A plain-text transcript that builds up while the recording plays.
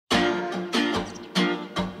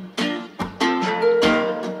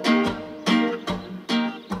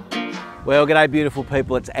Well, g'day beautiful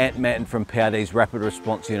people, it's Manton from PRD's Rapid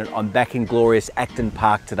Response Unit. I'm back in glorious Acton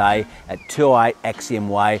Park today at 208 Axiom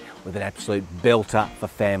Way with an absolute belter for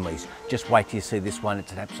families. Just wait till you see this one,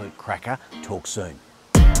 it's an absolute cracker. Talk soon.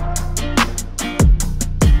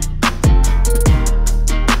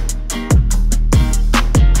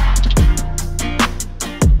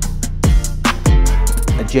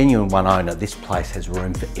 A genuine one owner, this place has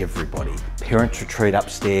room for everybody. Parents retreat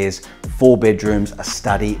upstairs, 4 bedrooms, a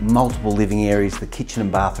study, multiple living areas, the kitchen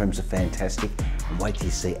and bathrooms are fantastic, and wait till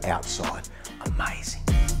you see outside, amazing.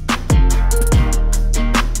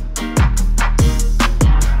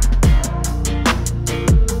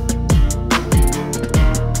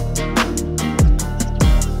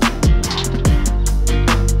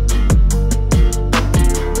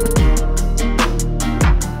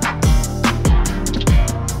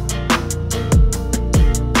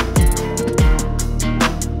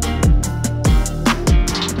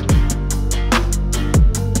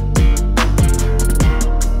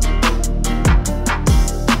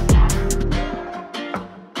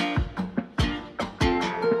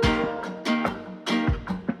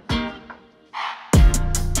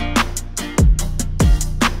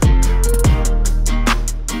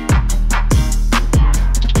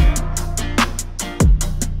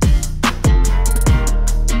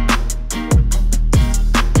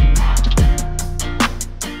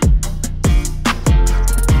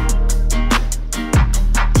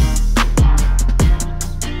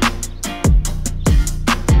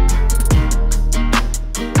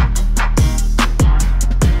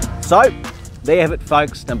 So, there you have it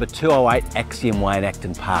folks, number 208 Axiom Way in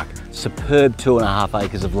Acton Park. Superb 2.5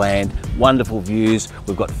 acres of land, wonderful views.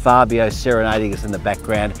 We've got Fabio serenading us in the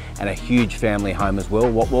background and a huge family home as well.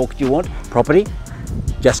 What more could you want? Property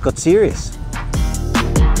just got serious.